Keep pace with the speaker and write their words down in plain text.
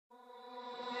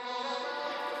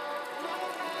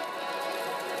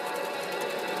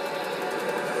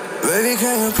Baby,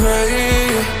 can you pray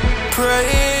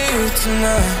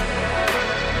tonight?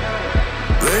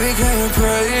 Baby, can you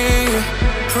pray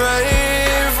for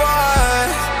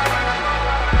us?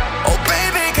 Oh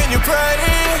baby, can you pray?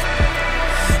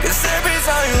 'Cause every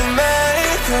time you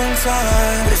make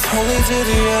time, it's only to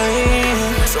the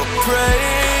end. So pray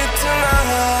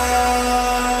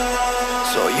tonight,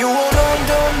 so you won't know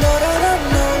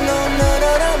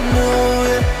that I know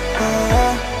it.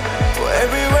 For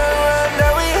every run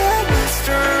that we had, messed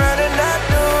around and I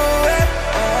knew it.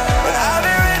 But I'll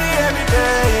be ready every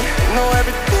day, know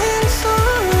everything's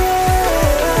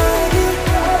alright.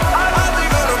 Are we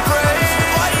gonna pray?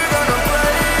 Are you gonna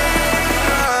pray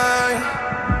tonight?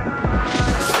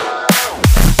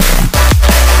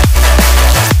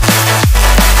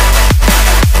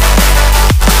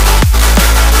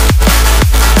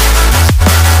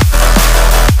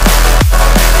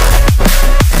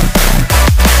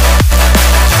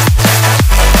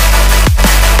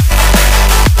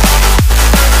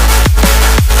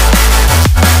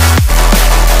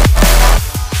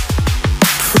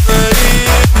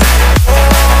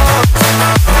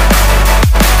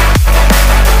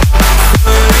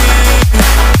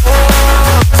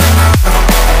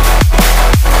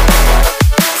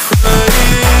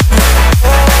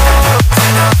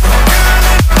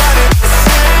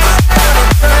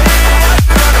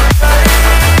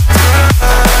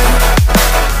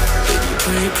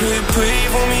 Pray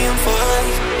for me and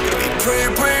fast. Baby,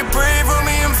 pray for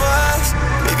me and fast.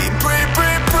 Baby, pray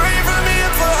for me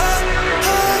and fast.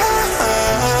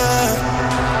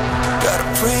 Gotta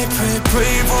pray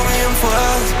for me and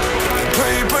fast.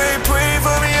 Baby, pray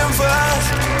for me and fast.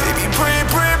 Baby, pray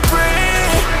for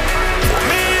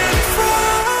me and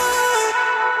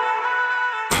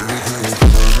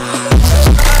fast.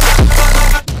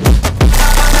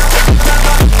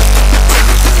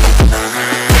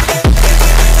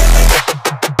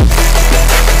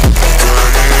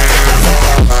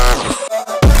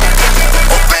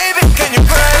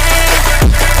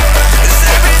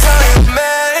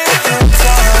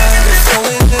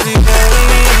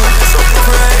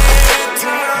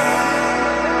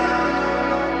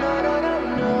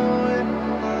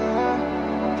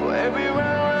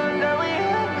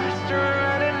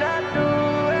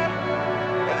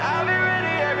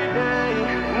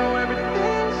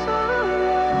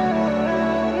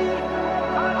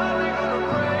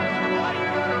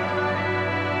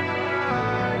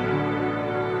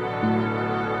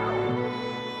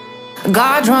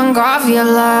 Got drunk off your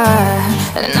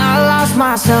love, and I lost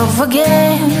myself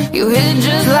again. You hit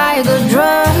just like a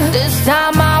drug. This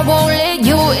time I won't let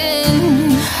you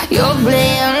in. You're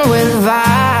playing with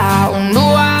fire.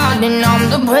 No, I didn't on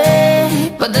the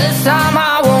prey, but this time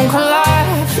I won't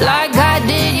collapse like I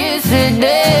did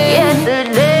yesterday.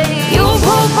 You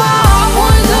broke my heart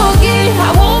once again. I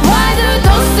won't buy the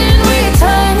dust in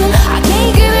return. I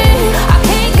can't give it, I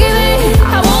can't give it,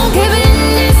 I won't give it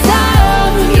this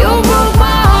time. You broke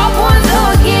my heart once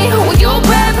again. When you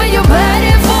bad, but you bad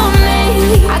it for me.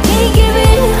 I can't give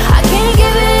it, I can't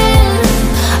give it.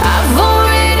 I've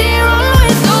already run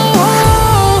with the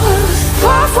wolves,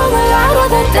 far from the light of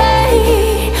the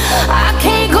day. I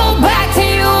can't go back to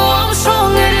you, I'm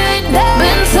stronger today.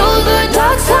 Been to the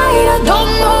dark side, I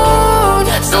don't know.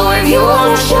 So if you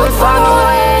wanna shoot far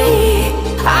away,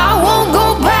 I won't go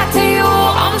back to you.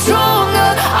 I'm stronger,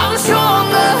 I'm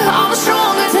stronger, I'm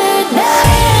stronger today.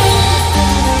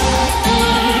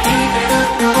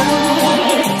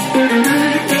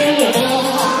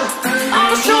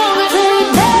 I'm stronger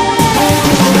today.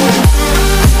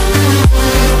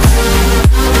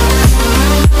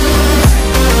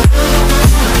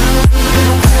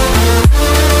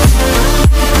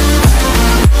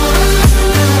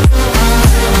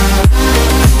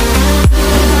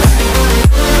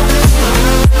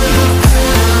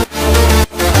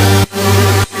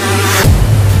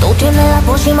 Tú tienes la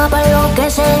pócima para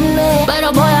enloquecerme,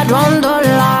 pero voy a draw the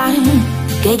line,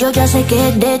 que yo ya sé que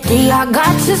es de ti. I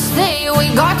got to stay away,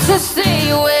 got to stay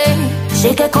away.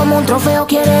 Sé que como un trofeo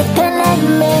quieres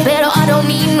tenerme, pero I don't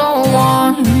need no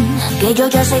one, que yo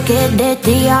ya sé que es de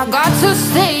ti. I got to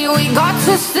stay away, got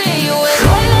to stay away.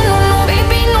 No, no, no, no,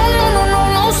 baby, no, no, no, no,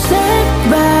 no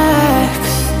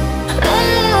setbacks. No,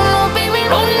 no, no, no, baby,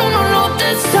 no, no, no, no,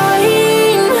 this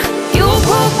time. You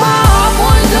broke my heart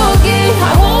once again. I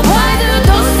won't buy the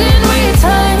dust in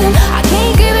return. I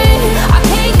can't give it, I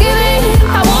can't give it,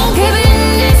 I won't give it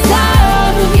this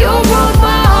time. You broke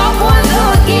my heart once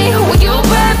again. When you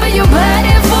bad, but you bad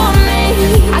it for me.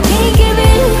 I can't give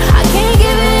it, I can't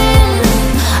give it.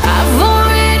 I've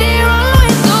already run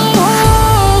with the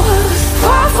wolves,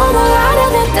 far from the light.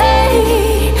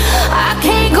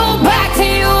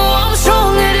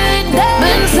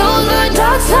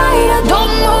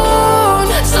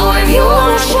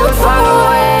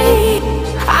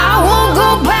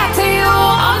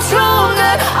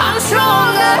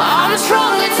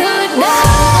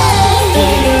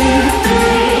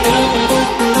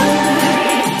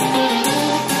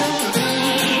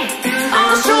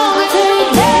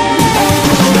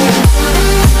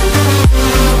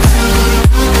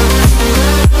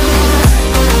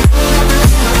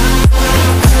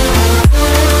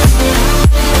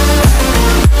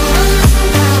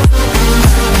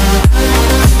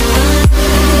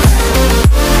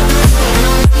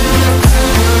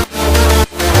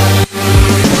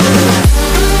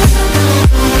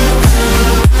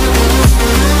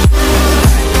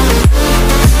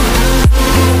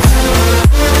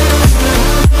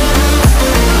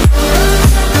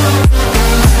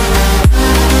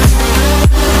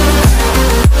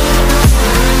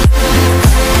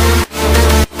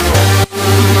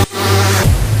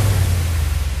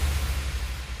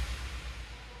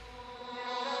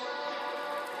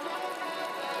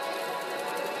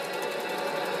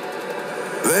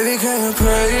 Baby, can you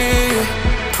pray,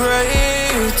 pray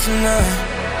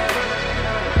tonight?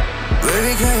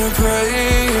 Baby, can you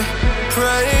pray,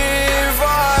 pray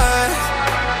for us?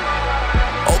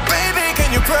 Oh baby,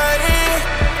 can you pray?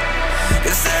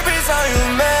 'Cause every time you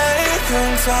make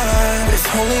time, it's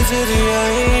only to the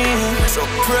end. So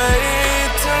pray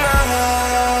tonight.